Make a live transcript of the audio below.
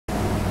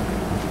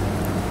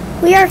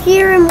We are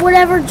here in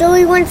whatever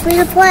Joey wants me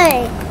to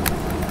play.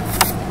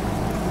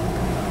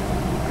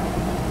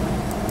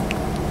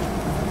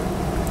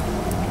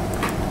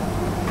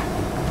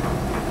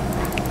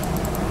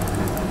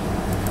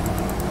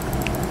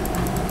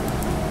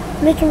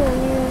 Making a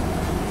new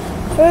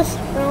first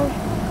round.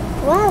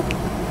 Wow.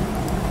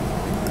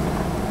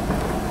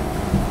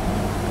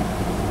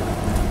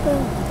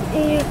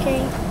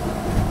 Okay.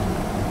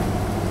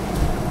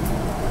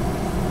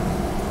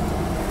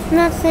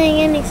 Not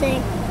saying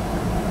anything.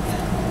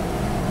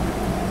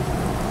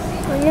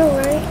 I know,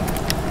 right?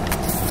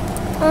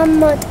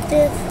 I'm a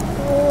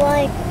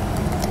dislike.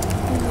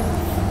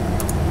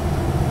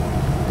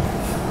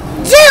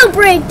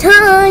 Jailbreak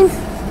time!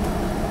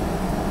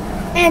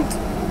 And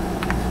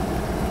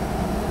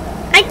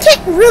I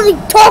can't really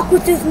talk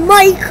with this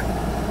mic,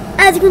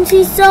 as you can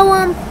see,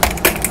 so,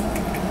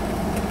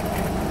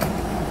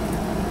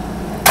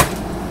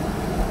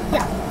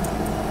 yeah.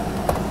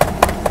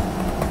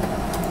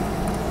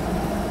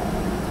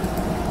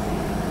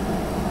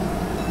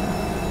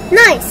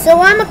 Nice, so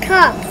I'm a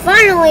cop,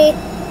 finally.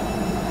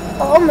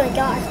 Oh my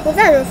gosh, was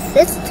that a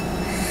fist?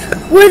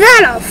 Was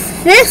that a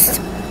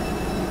fist?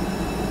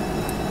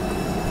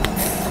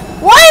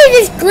 Why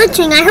is this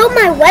glitching? I hope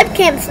my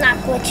webcam's not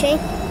glitching.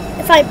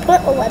 If I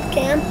put a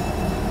webcam.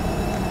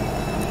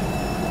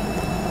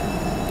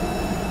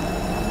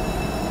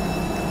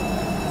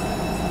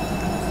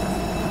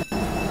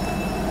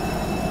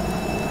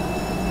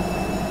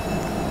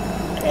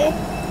 Okay.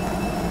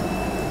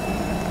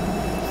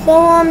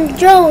 So,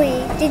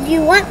 Joey, did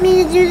you want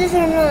me to do this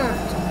or not?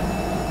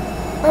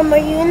 Are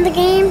you in the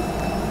game?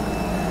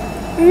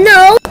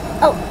 No!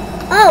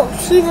 Oh,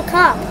 she's a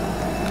cop.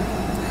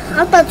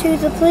 I thought she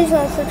was a police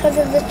officer because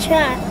of the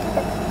chat.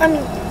 I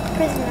mean,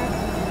 prisoner.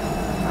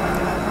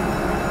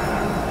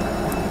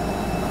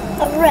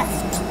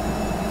 Arrest.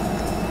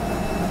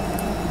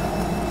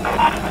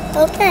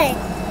 Okay.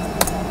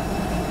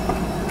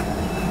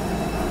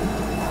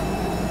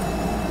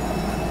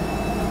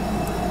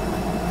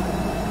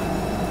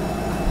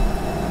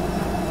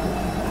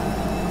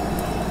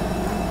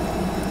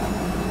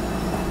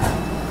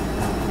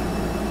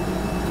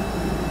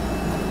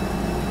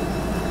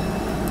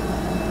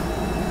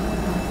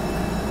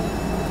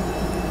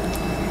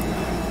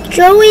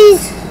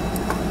 Joey's.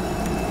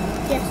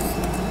 Yes.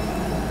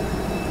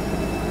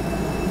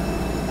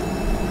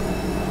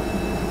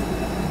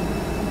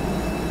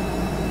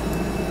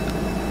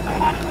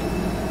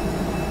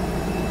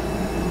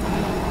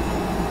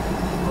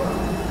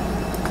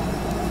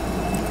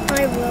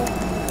 I will.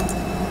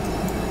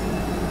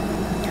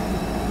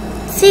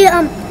 See,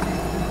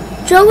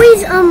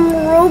 Joey's,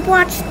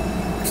 Roblox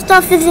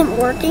stuff isn't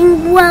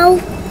working well.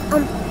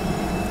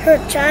 Her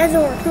chat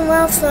isn't working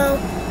well, so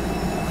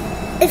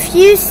if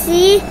you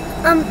see,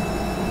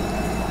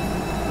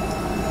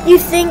 you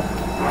think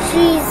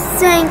she's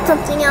saying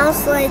something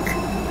else, like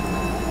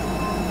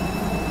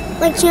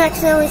she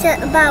accidentally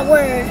said a bad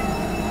word,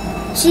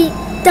 she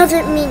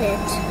doesn't mean it,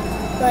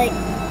 like,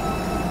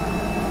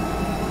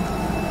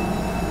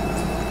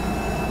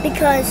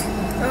 because,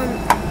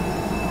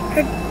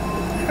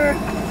 her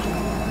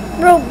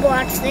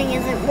Roblox thing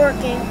isn't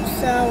working,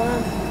 so,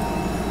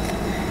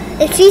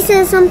 if she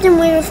says something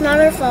weird, it's not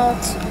her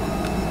fault.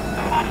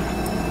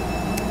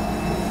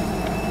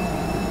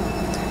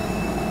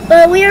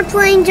 But we are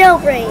playing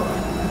Jailbreak.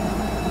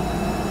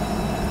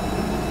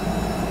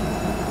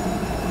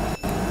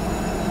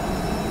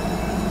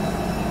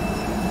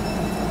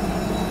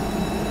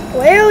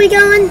 Where are we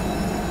going?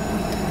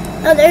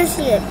 Oh, there's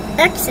the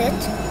exit.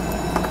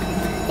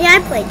 Yeah,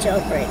 I play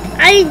Jailbreak.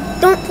 I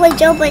don't play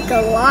Jailbreak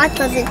a lot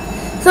because it's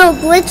so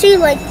glitchy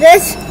like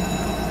this.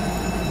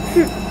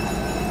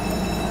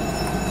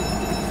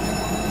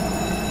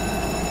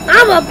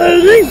 I'm a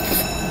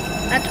police.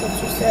 That's what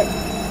you said.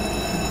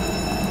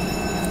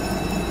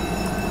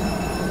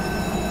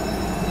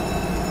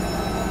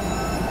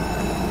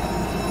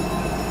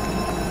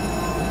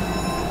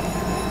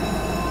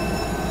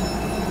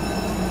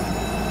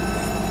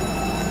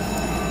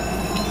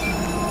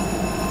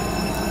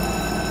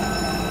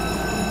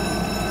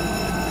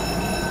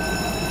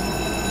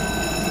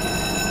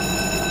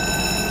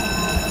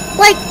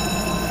 Like,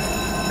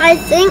 I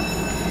think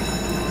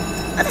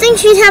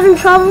she's having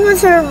problems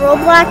with her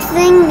Roblox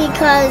thing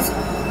because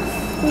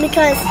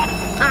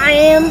I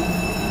am,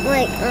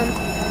 like,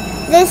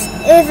 this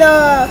is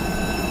a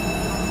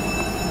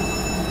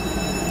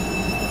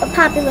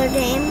popular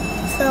game,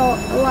 so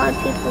a lot of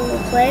people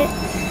will play it.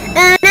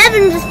 And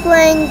Evan's just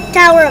playing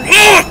Tower of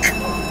Heck!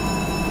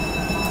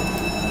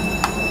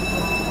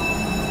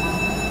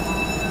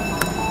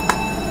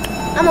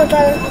 I'm on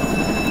Tyler.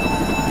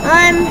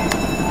 I'm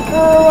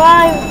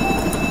arrived.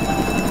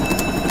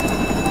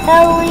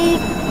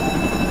 Helicopter.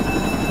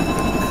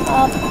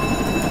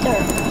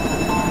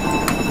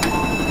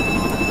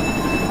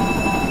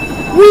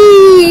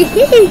 Wee!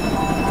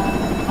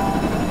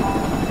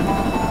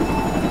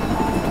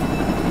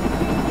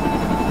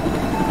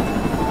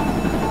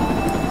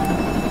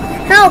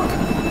 Help!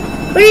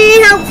 What do you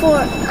need help for?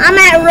 I'm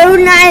at road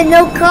and I have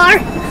no car.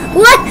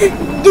 What?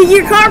 Did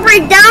your car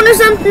break down or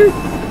something?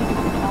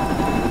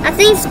 I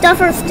think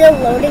stuff are still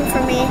loading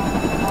for me.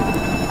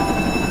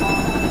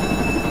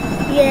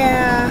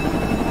 Yeah.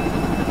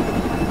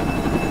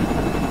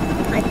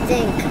 I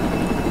think.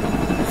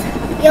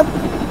 Yep.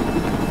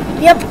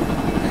 Yep.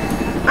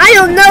 I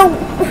don't know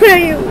where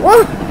you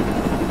are.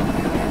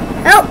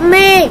 Help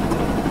me.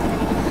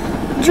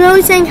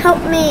 Joey's saying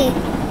help me.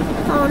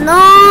 Oh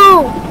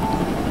no.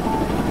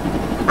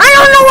 I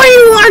don't know where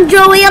you are,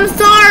 Joey. I'm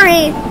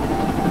sorry.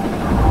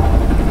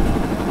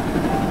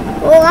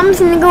 Well, I'm just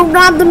gonna go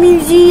rob the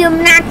museum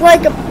and act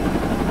like a...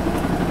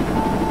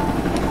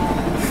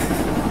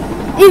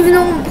 Even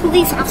though I'm a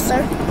police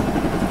officer.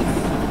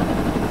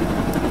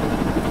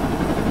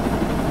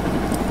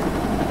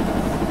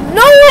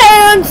 No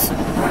hands!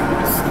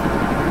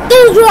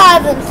 Still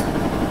driving.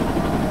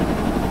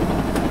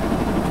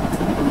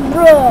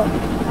 Bruh.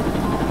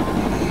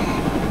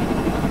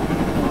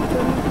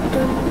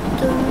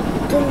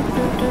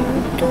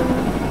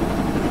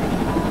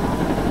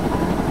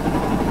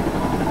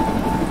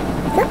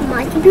 Is that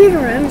my computer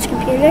or Emma's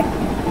computer?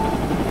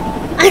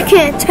 I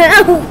can't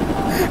tell.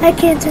 I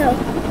can't tell.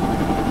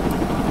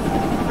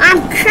 I'm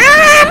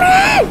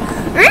coming!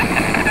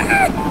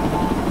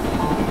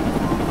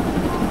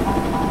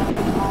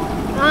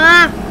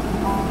 Ah!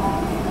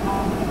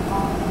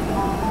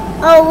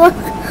 Oh, look,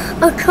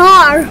 a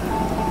car.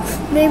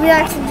 Maybe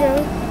I should do.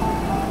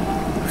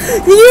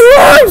 The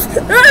alarms!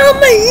 Oh,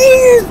 my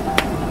ears!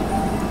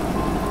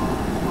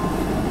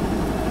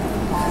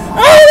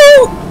 Oh!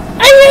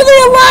 I hear the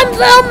alarms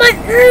out my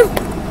ears!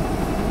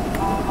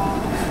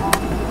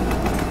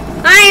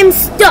 I am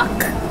stuck.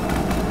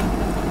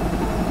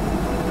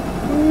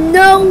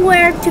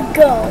 Nowhere to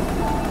go.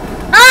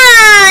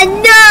 Ah,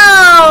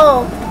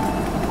 no!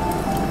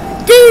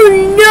 Do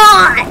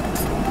not!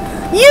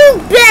 You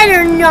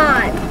better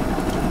not!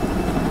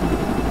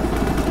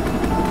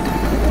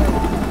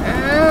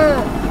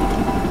 Oh.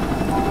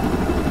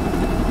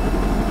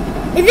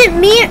 Is it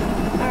me?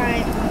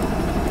 Alright.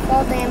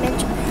 Fall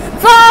damage.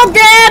 Fall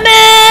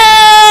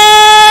damage!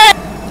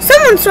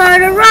 Someone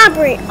started a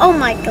robbery. Oh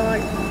my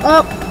god.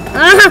 Oh.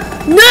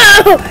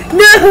 No!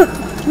 No!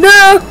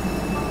 No!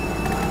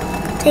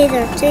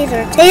 Taser,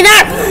 taser,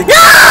 taser!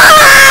 No!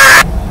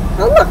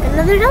 Oh look,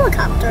 another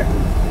helicopter.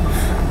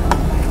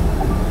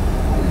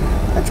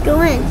 Let's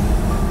go in.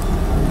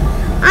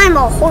 I'm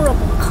a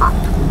horrible cop.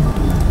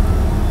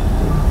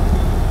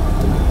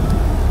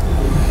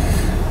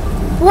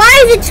 Why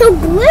is it so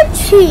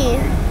glitchy?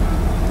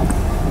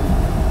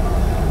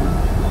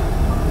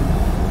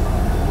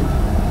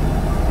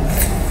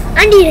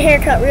 I need a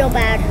haircut real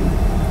bad.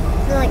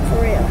 Like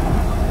for real.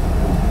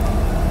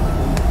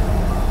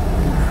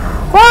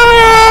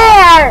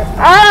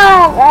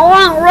 Oh, I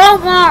want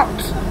Robux.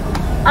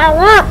 I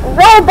want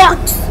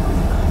Robux.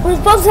 We're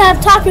supposed to have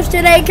tacos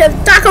today because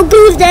Taco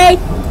Tuesday.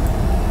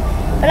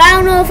 But I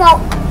don't know if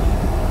I'll...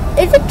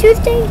 Is it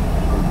Tuesday?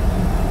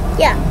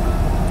 Yeah.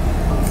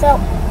 So,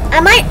 I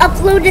might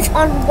upload this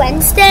on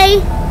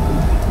Wednesday.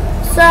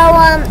 So,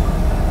 I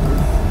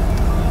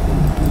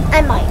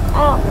might. I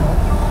don't know.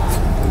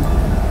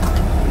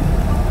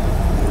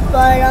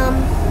 But,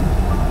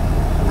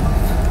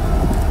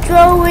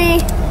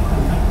 Joey,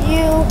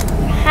 you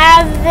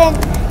haven't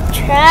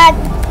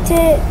tracked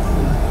it.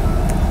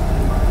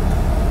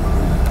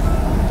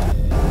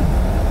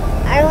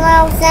 I don't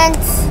know,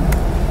 since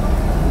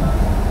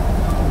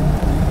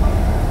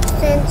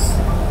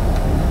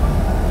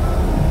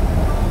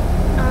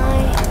I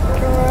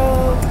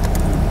drove.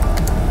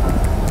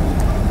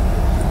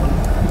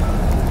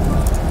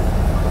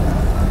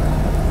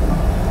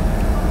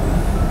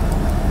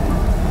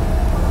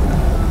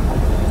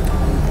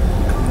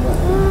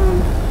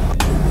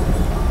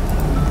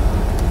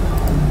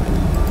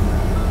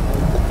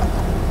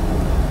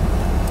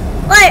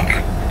 Wait,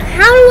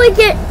 how do I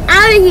get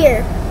out of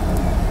here?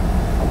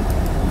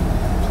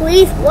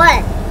 Please,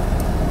 what?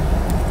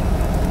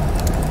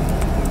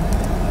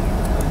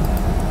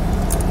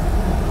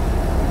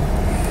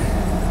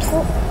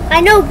 I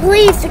know,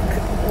 please.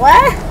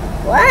 What?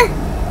 What?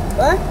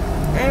 What?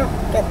 I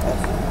don't get this.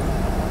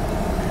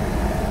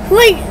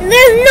 Wait,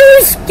 there's no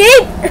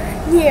escape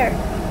here.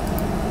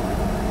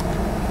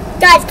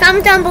 Guys,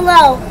 comment down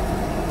below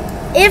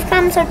if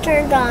comments are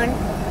turned on.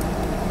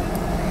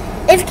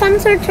 If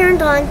comments are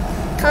turned on,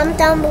 comment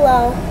down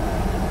below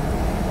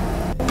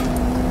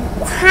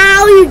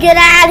how you get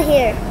out of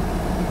here.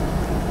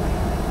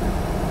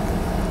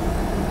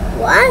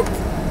 What?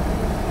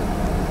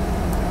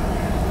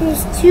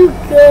 He's too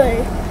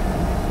good.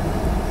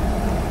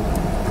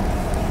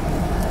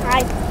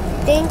 I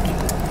think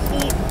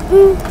he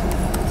oofed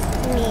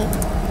me.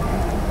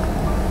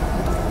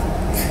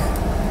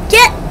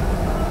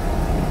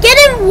 Get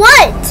him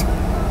what?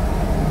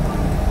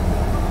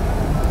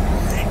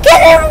 Get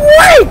him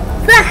what?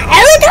 The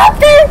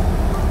helicopter?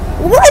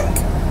 What?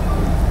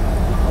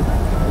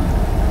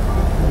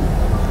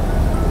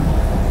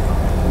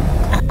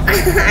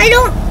 I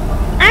don't.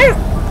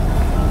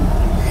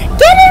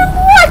 Get him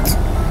what?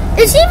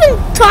 Is he even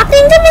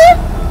talking to me?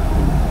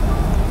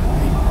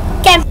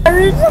 Camper.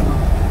 doors.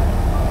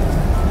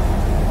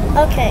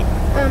 Okay,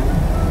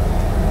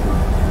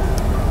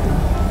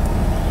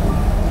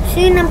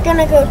 soon I'm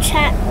gonna go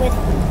chat with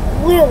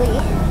Willie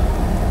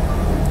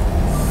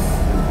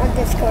on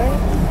Discord,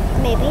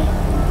 maybe.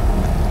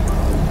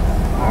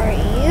 Are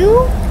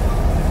you?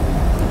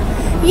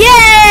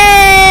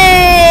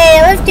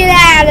 Yay! Let's get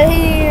out of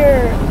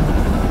here.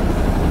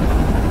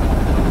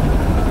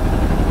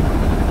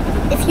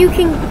 If you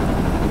can.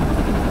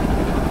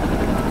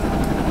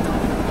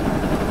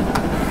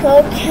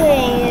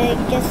 Okay,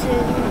 I guess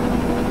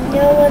there's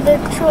no other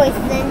choice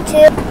than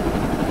to.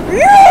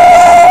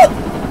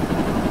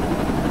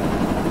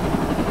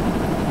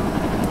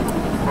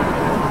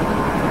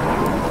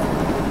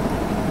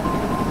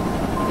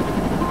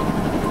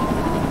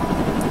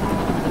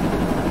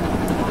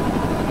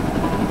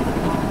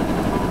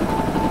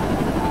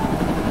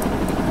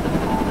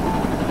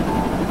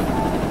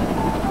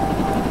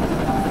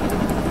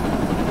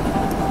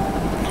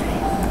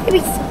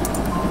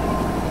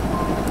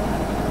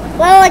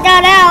 Well, I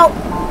got out.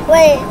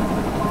 Wait.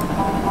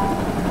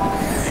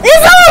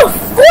 It's all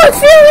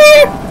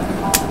fortunate!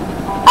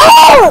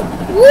 Oh!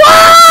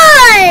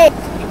 Why?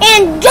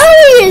 And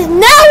Joey is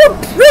now a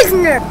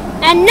prisoner.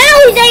 And now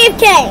he's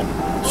AFK.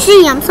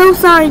 Gee, I'm so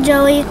sorry,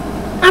 Joey.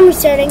 I'm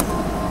resetting.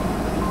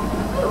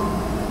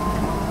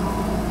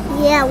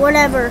 Yeah,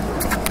 whatever.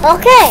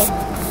 Okay.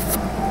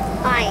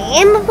 I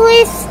am a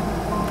police.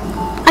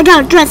 I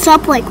gotta dress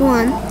up like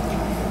one.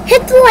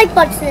 Hit the like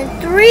button in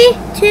 3,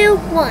 2,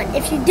 1.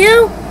 If you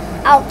do,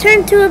 I'll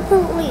turn to a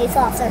police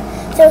officer.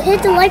 So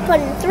hit the like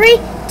button in 3,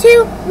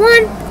 2,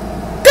 1,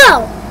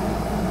 go!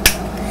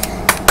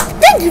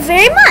 Thank you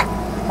very much.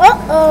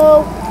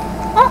 Uh-oh.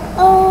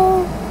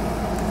 Uh-oh.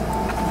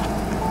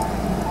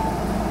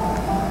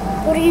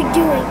 What are you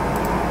doing?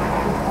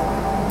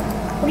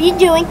 What are you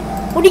doing?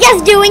 What are you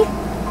guys doing?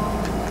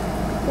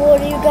 What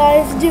are you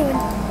guys doing?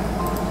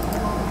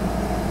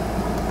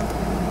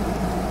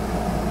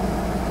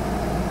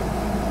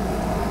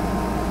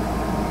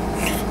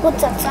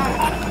 What's that sound?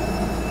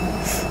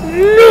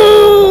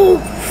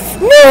 No!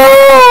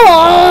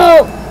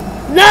 No!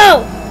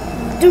 No!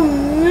 Do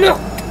not!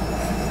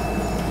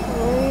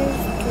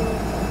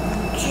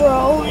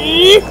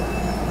 Joey?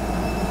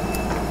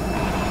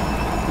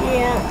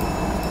 Yeah.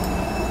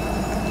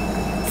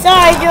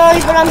 Sorry, Joey,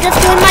 but I'm just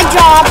doing my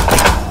job.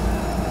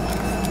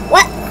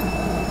 What?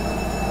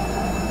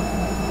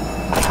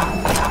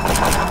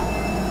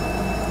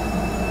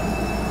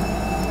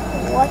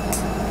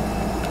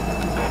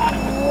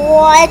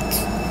 What?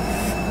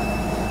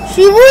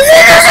 She was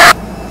in.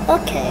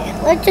 Okay,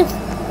 let's just.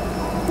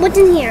 What's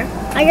in here?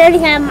 I already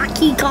have my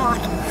key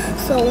card.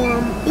 So,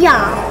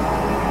 yeah.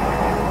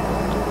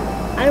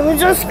 I was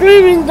just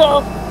screaming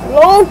though.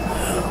 Hello?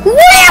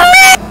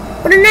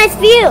 What a nice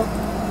view.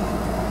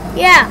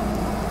 Yeah.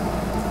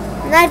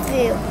 Nice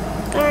view.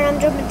 Alright, I'm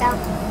jumping down.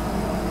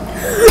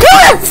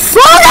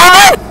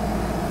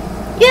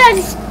 Yeah,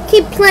 just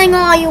keep playing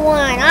all you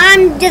want.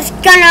 I'm just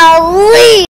gonna leave.